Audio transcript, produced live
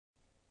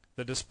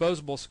The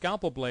disposable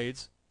scalpel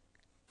blades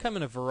come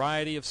in a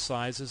variety of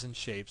sizes and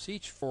shapes,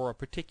 each for a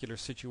particular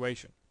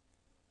situation.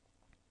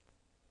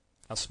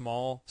 A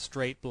small,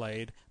 straight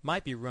blade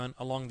might be run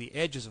along the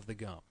edges of the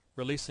gum,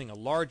 releasing a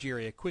large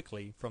area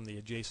quickly from the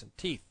adjacent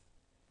teeth.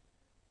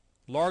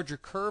 Larger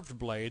curved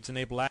blades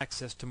enable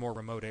access to more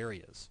remote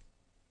areas.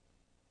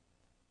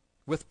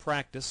 With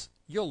practice,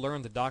 you'll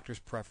learn the doctor's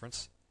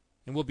preference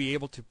and will be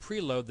able to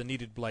preload the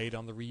needed blade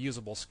on the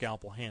reusable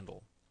scalpel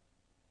handle.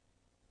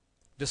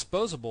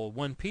 Disposable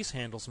one-piece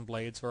handles and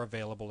blades are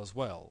available as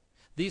well.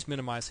 These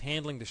minimize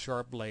handling the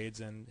sharp blades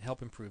and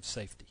help improve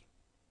safety.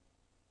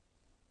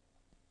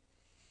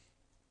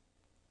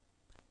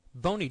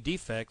 Bony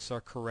defects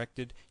are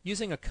corrected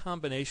using a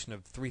combination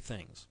of three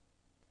things: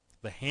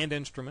 the hand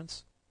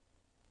instruments,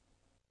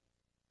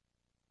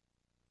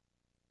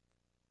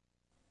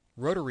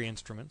 rotary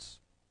instruments,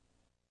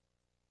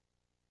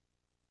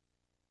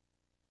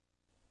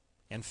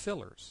 and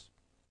fillers.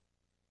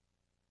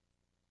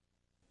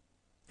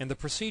 And the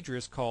procedure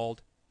is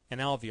called an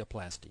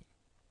alveoplasty.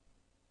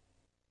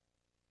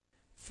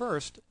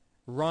 First,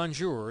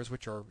 rongeurs,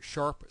 which are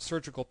sharp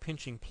surgical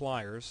pinching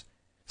pliers,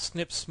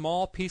 snip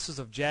small pieces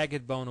of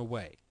jagged bone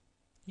away,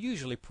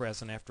 usually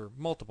present after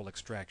multiple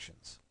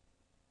extractions.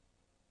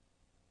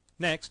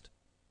 Next,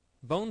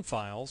 bone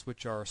files,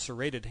 which are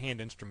serrated hand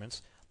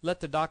instruments,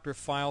 let the doctor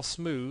file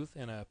smooth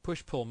in a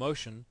push-pull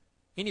motion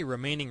any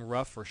remaining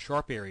rough or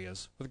sharp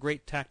areas with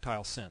great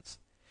tactile sense.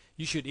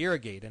 You should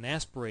irrigate and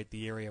aspirate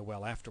the area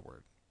well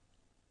afterward.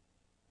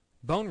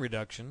 Bone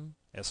reduction,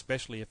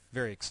 especially if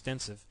very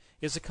extensive,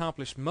 is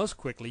accomplished most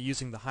quickly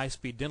using the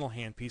high-speed dental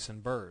handpiece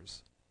and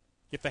burrs.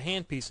 If a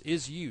handpiece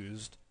is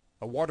used,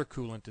 a water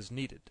coolant is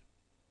needed.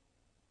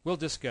 We'll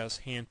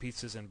discuss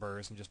handpieces and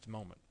burrs in just a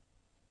moment.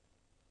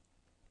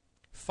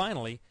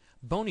 Finally,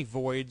 bony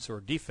voids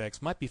or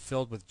defects might be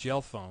filled with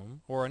gel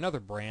foam or another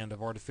brand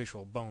of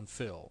artificial bone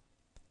fill.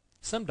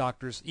 Some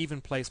doctors even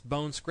place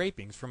bone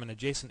scrapings from an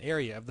adjacent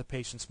area of the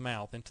patient's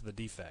mouth into the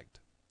defect.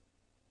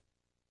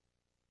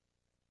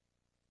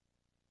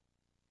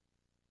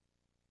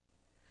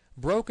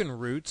 Broken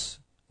roots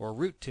or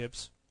root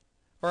tips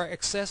are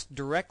accessed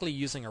directly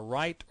using a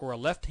right or a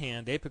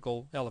left-hand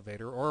apical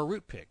elevator or a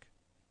root pick,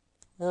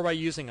 or by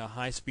using a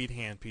high-speed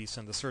handpiece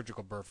and the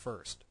surgical burr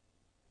first.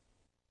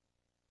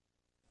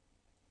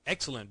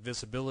 Excellent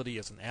visibility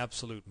is an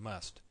absolute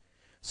must,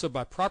 so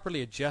by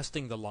properly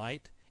adjusting the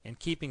light and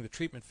keeping the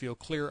treatment field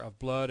clear of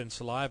blood and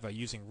saliva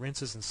using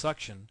rinses and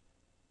suction,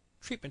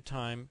 treatment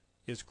time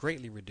is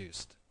greatly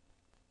reduced.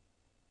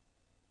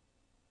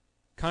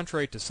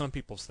 Contrary to some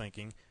people's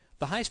thinking,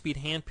 the high-speed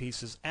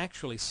handpiece is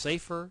actually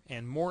safer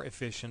and more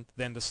efficient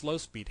than the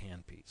slow-speed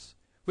handpiece,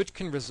 which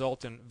can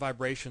result in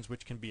vibrations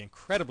which can be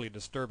incredibly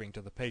disturbing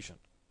to the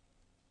patient.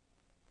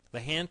 The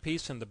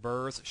handpiece and the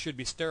burrs should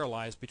be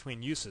sterilized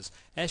between uses,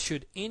 as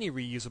should any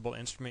reusable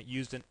instrument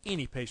used in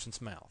any patient's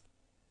mouth.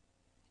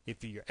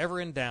 If you're ever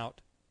in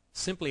doubt,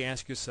 simply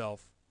ask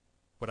yourself,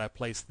 would I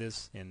place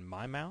this in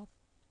my mouth?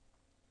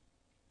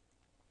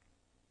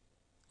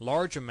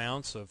 Large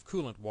amounts of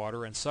coolant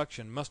water and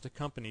suction must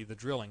accompany the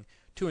drilling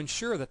to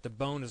ensure that the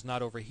bone is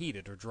not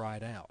overheated or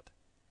dried out.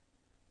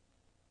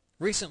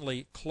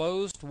 Recently,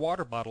 closed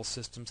water bottle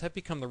systems have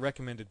become the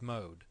recommended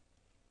mode.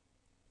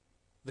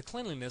 The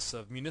cleanliness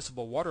of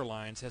municipal water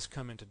lines has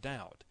come into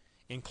doubt.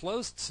 In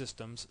closed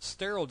systems,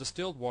 sterile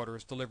distilled water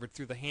is delivered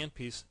through the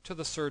handpiece to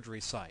the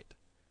surgery site.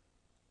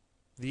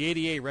 The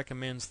ADA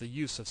recommends the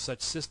use of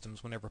such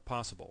systems whenever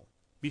possible.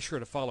 Be sure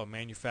to follow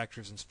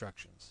manufacturer's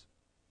instructions.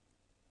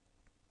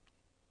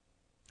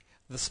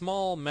 The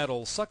small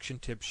metal suction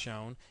tip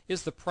shown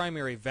is the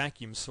primary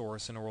vacuum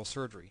source in oral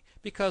surgery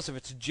because of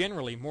its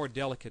generally more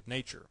delicate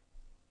nature.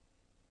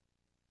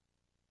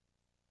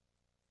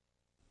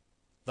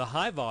 The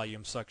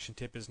high-volume suction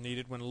tip is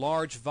needed when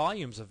large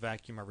volumes of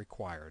vacuum are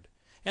required,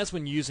 as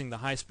when using the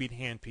high-speed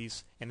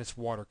handpiece and its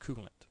water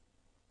coolant.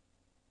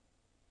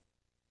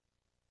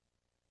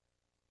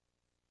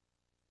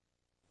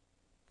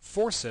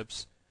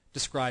 Forceps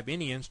describe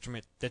any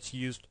instrument that's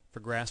used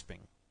for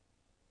grasping.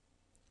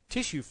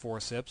 Tissue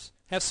forceps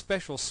have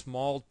special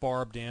small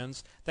barbed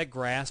ends that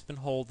grasp and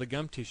hold the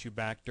gum tissue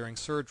back during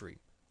surgery,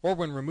 or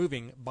when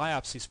removing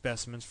biopsy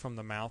specimens from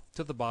the mouth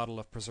to the bottle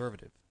of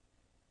preservative.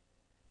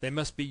 They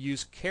must be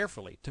used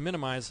carefully to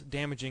minimize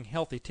damaging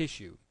healthy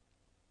tissue.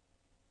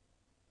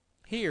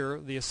 Here,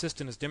 the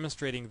assistant is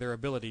demonstrating their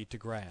ability to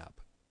grab.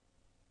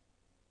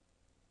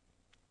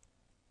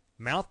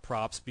 Mouth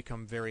props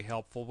become very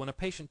helpful when a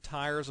patient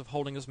tires of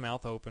holding his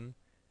mouth open,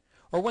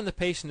 or when the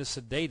patient is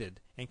sedated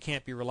and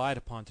can't be relied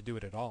upon to do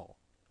it at all.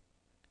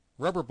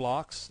 Rubber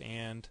blocks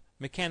and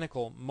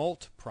mechanical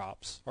molt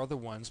props are the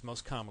ones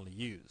most commonly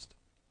used.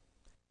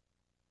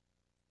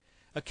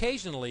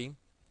 Occasionally,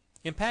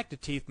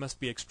 impacted teeth must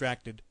be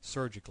extracted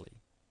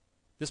surgically.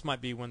 This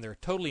might be when they're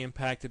totally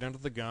impacted under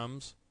the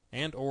gums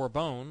and or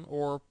bone,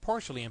 or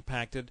partially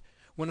impacted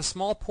when a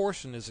small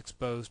portion is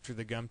exposed through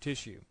the gum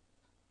tissue.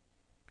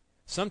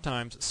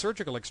 Sometimes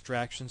surgical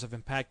extractions of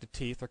impacted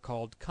teeth are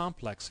called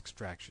complex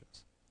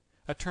extractions.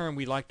 a term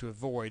we like to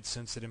avoid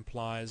since it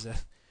implies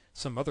that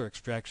some other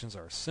extractions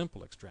are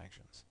simple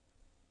extractions.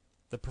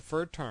 The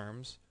preferred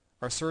terms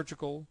are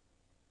surgical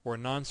or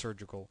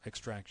non-surgical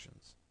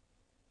extractions.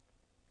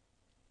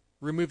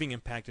 Removing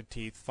impacted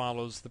teeth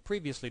follows the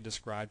previously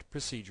described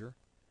procedure,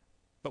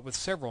 but with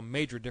several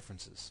major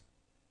differences.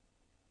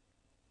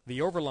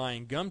 The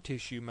overlying gum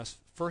tissue must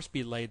first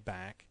be laid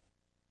back,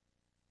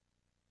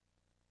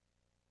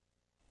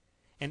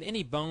 and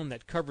any bone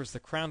that covers the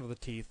crown of the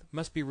teeth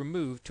must be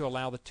removed to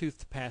allow the tooth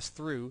to pass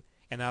through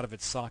and out of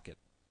its socket.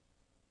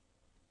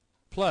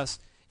 Plus,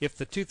 if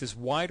the tooth is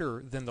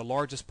wider than the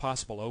largest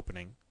possible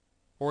opening,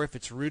 or if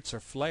its roots are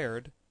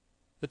flared,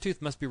 the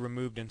tooth must be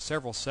removed in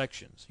several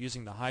sections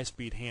using the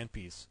high-speed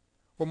handpiece,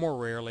 or more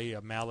rarely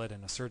a mallet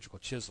and a surgical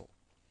chisel.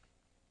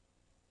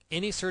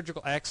 Any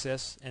surgical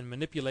access and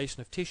manipulation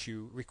of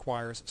tissue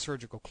requires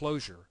surgical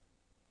closure.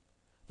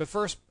 But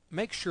first,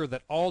 make sure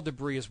that all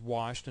debris is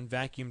washed and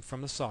vacuumed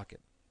from the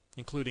socket,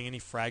 including any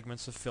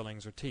fragments of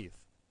fillings or teeth.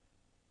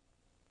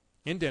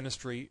 In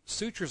dentistry,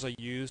 sutures are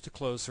used to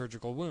close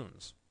surgical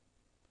wounds.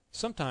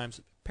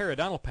 Sometimes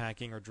periodontal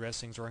packing or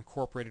dressings are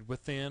incorporated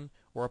within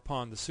or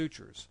upon the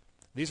sutures.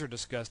 These are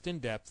discussed in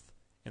depth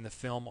in the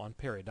film on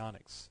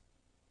periodontics.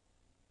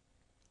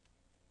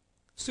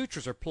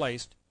 Sutures are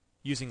placed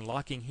using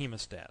locking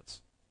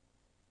hemostats.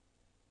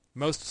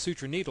 Most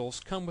suture needles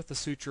come with the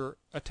suture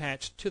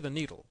attached to the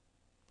needle.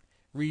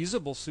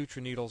 Reusable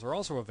suture needles are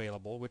also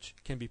available, which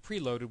can be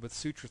preloaded with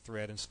suture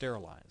thread and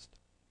sterilized.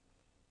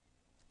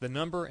 The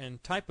number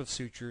and type of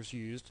sutures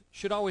used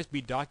should always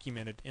be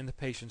documented in the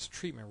patient's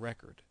treatment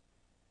record.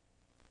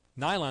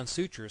 Nylon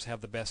sutures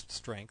have the best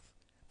strength,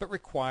 but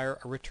require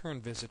a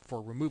return visit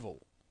for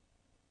removal.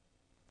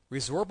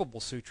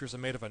 Resorbable sutures are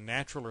made of a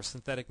natural or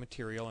synthetic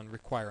material and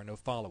require no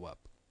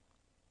follow-up.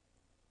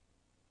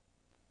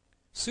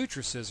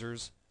 Suture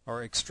scissors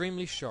are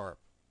extremely sharp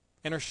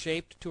and are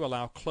shaped to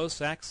allow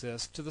close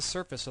access to the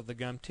surface of the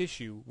gum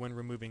tissue when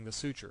removing the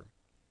suture.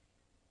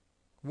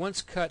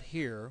 Once cut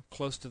here,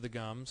 close to the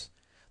gums,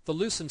 the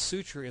loosened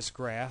suture is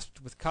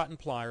grasped with cotton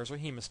pliers or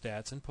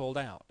hemostats and pulled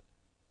out.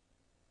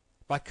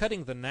 By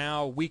cutting the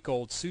now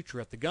week-old suture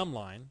at the gum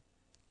line,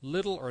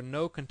 little or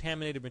no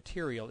contaminated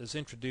material is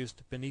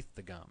introduced beneath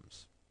the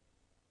gums.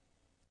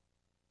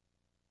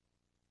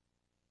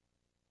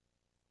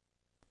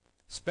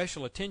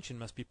 Special attention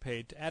must be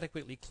paid to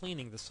adequately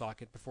cleaning the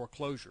socket before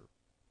closure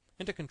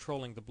and to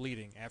controlling the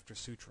bleeding after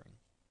suturing.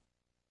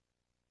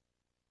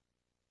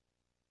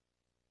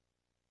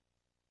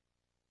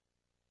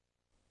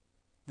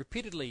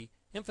 Repeatedly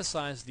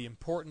emphasize the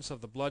importance of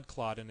the blood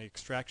clot in the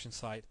extraction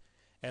site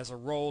as a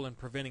role in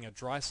preventing a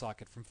dry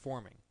socket from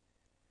forming.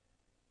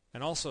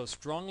 And also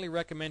strongly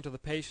recommend to the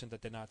patient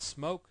that they not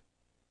smoke,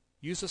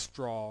 use a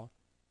straw,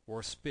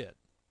 or spit.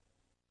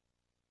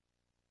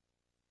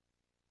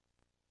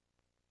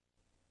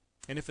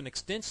 And if an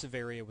extensive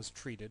area was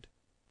treated,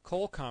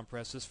 cold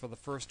compresses for the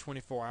first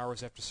 24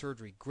 hours after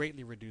surgery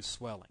greatly reduce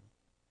swelling.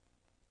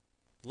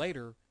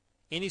 Later,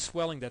 any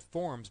swelling that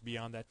forms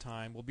beyond that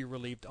time will be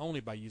relieved only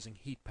by using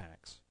heat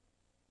packs.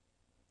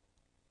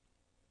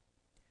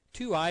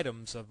 2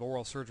 items of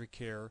oral surgery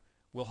care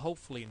will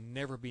hopefully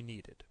never be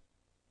needed.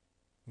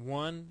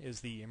 One is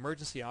the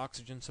emergency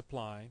oxygen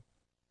supply,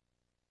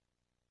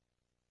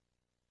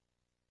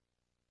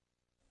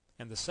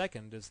 and the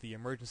second is the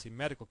emergency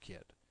medical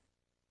kit.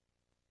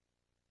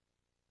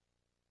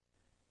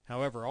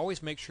 However,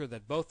 always make sure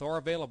that both are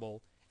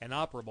available and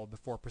operable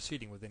before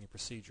proceeding with any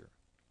procedure.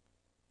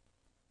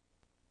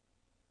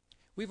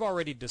 We've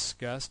already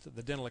discussed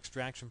the dental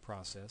extraction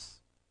process.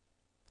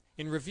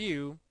 In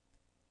review,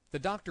 the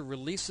doctor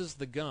releases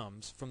the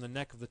gums from the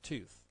neck of the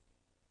tooth.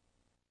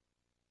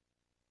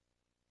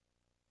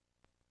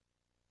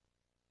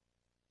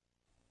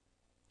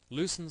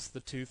 Loosens the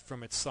tooth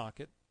from its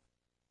socket,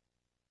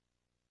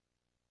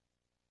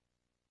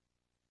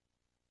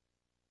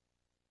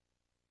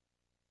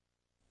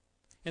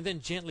 and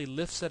then gently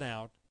lifts it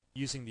out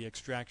using the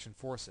extraction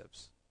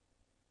forceps.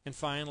 And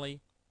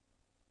finally,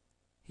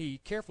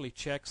 he carefully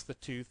checks the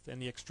tooth and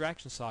the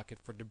extraction socket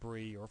for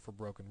debris or for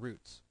broken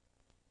roots.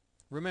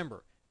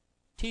 Remember,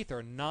 teeth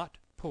are not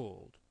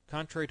pulled,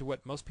 contrary to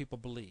what most people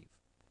believe.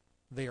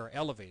 They are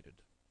elevated.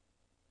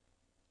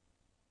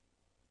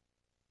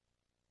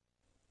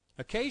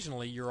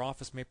 Occasionally, your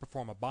office may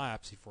perform a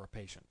biopsy for a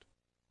patient.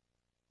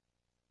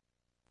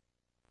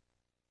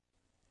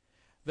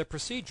 The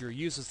procedure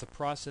uses the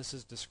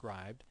processes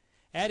described,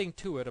 adding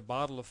to it a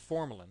bottle of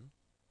formalin,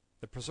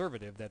 the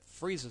preservative that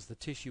freezes the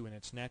tissue in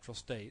its natural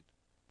state,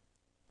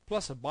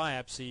 plus a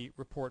biopsy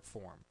report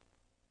form.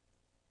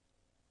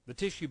 The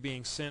tissue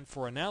being sent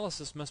for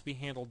analysis must be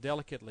handled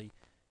delicately,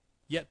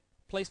 yet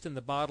placed in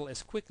the bottle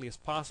as quickly as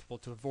possible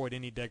to avoid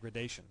any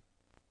degradation.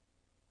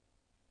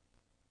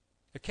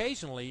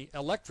 Occasionally,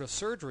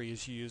 electrosurgery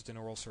is used in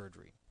oral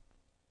surgery.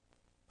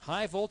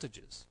 High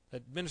voltages,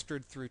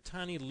 administered through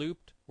tiny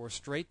looped or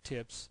straight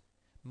tips,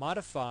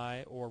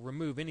 modify or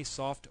remove any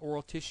soft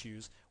oral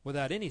tissues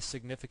without any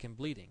significant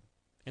bleeding,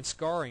 and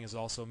scarring is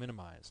also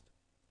minimized.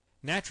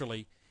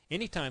 Naturally,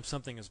 Anytime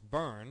something is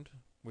burned,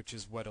 which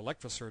is what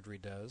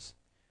electrosurgery does,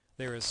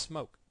 there is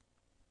smoke.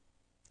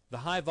 The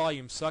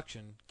high-volume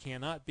suction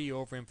cannot be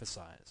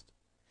overemphasized.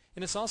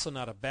 And it's also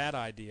not a bad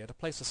idea to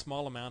place a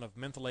small amount of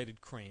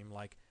mentholated cream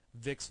like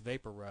Vicks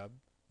Vapor Rub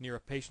near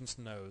a patient's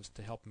nose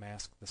to help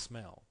mask the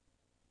smell.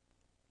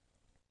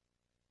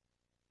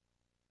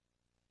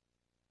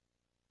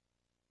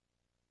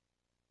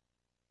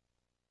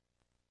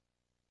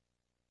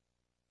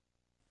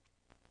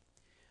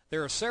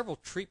 There are several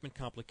treatment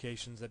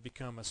complications that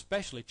become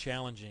especially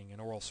challenging in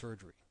oral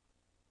surgery.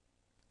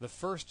 The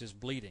first is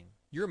bleeding.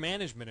 Your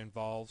management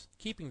involves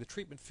keeping the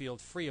treatment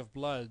field free of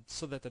blood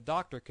so that the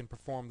doctor can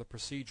perform the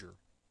procedure.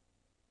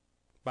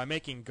 By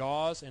making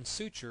gauze and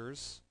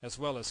sutures, as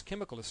well as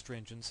chemical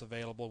astringents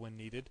available when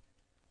needed,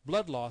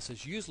 blood loss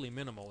is usually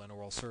minimal in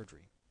oral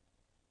surgery.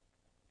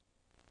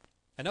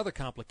 Another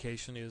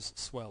complication is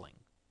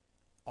swelling.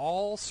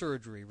 All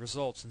surgery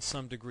results in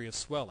some degree of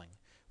swelling,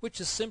 which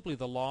is simply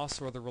the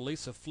loss or the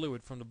release of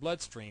fluid from the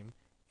bloodstream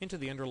into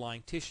the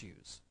underlying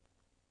tissues.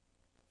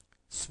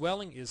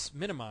 Swelling is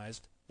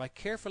minimized by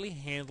carefully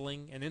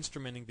handling and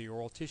instrumenting the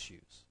oral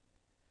tissues.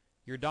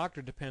 Your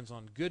doctor depends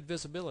on good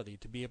visibility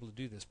to be able to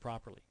do this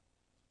properly.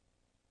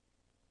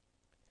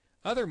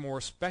 Other more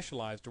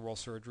specialized oral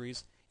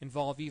surgeries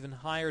involve even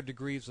higher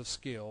degrees of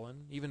skill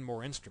and even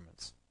more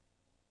instruments.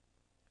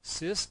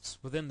 Cysts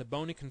within the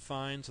bony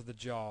confines of the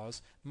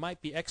jaws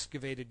might be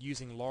excavated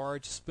using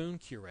large spoon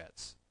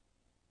curettes.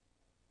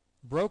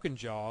 Broken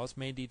jaws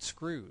may need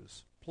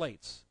screws,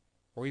 plates,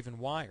 or even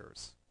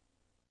wires.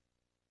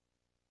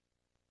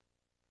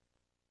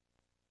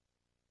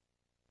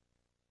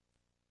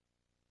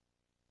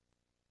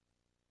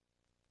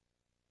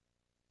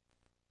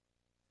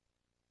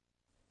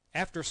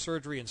 After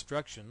surgery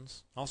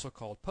instructions, also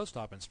called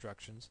post-op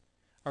instructions,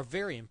 are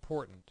very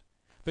important,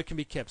 but can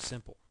be kept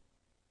simple.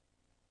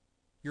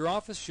 Your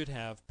office should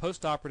have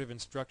post-operative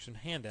instruction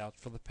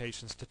handouts for the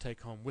patients to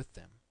take home with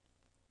them.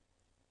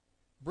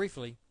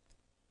 Briefly,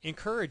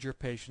 encourage your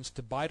patients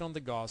to bite on the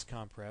gauze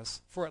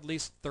compress for at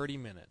least 30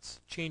 minutes,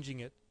 changing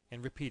it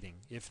and repeating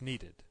if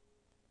needed.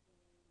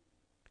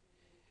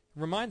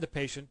 Remind the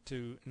patient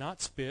to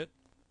not spit,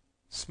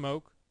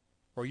 smoke,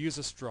 or use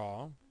a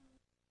straw.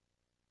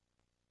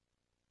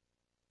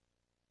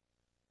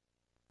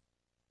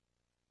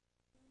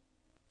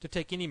 To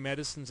take any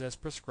medicines as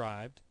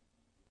prescribed,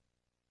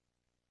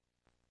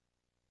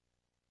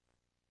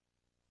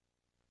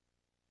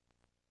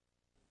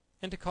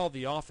 and to call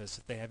the office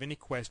if they have any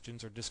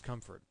questions or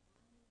discomfort.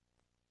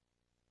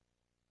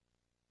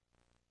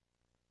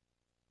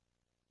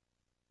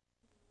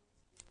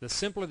 The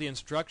simpler the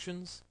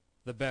instructions,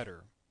 the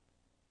better.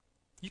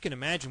 You can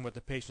imagine what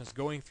the patient is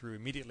going through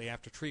immediately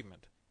after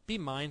treatment. Be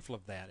mindful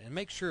of that and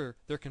make sure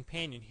their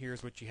companion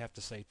hears what you have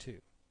to say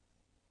too.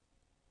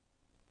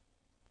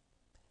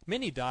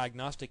 Many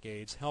diagnostic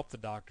aids help the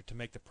doctor to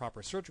make the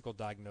proper surgical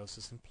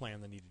diagnosis and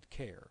plan the needed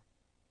care.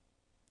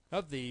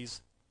 Of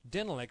these,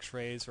 dental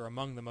x-rays are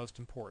among the most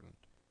important,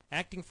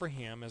 acting for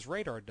him as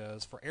radar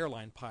does for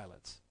airline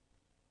pilots.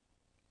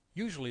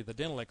 Usually the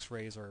dental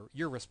x-rays are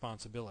your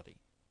responsibility.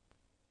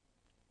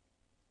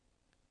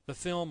 The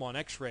film on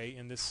x-ray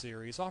in this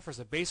series offers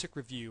a basic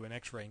review in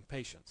x-raying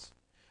patients.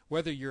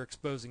 Whether you're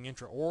exposing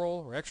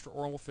intraoral or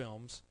extraoral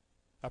films,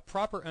 a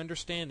proper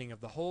understanding of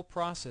the whole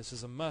process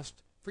is a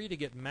must for you to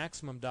get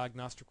maximum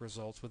diagnostic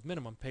results with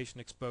minimum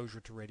patient exposure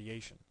to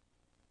radiation.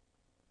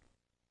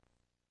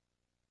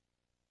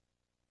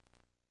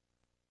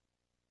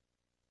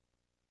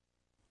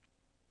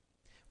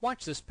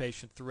 Watch this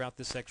patient throughout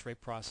this x-ray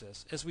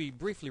process as we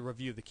briefly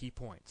review the key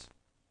points.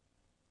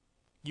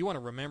 You want to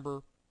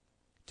remember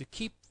to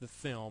keep the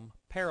film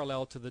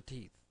parallel to the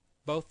teeth,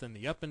 both in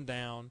the up and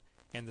down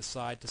and the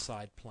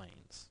side-to-side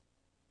planes.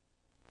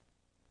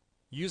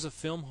 Use a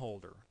film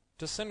holder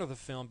to center the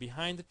film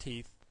behind the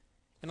teeth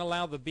and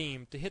allow the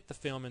beam to hit the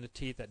film in the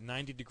teeth at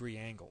 90-degree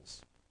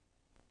angles.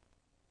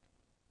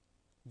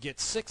 Get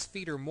 6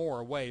 feet or more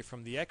away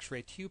from the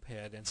x-ray tube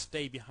head and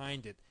stay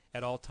behind it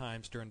at all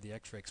times during the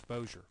x-ray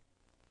exposure.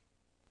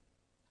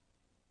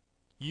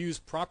 Use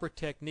proper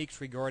techniques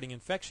regarding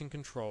infection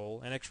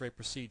control and x-ray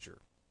procedure.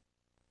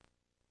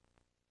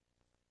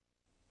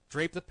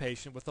 Drape the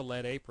patient with a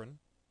lead apron.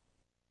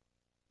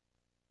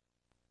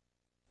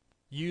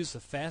 Use the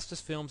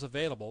fastest films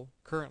available,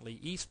 currently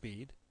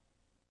E-speed.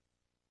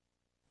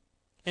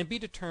 And be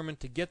determined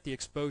to get the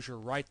exposure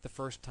right the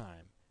first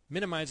time,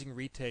 minimizing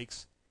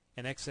retakes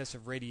and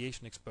excessive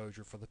radiation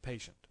exposure for the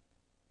patient.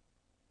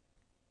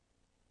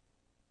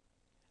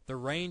 The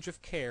range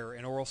of care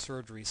in oral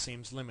surgery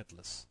seems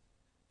limitless,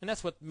 and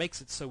that's what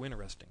makes it so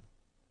interesting.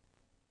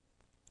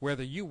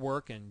 Whether you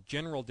work in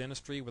general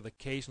dentistry with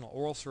occasional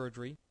oral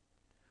surgery,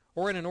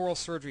 or in an oral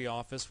surgery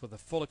office with a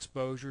full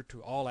exposure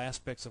to all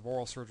aspects of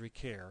oral surgery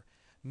care,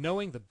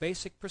 knowing the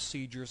basic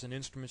procedures and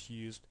instruments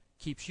used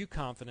keeps you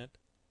confident,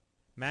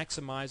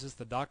 maximizes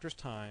the doctor's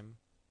time,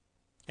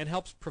 and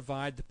helps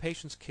provide the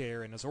patient's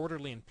care in as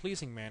orderly and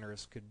pleasing manner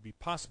as could be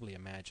possibly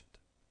imagined.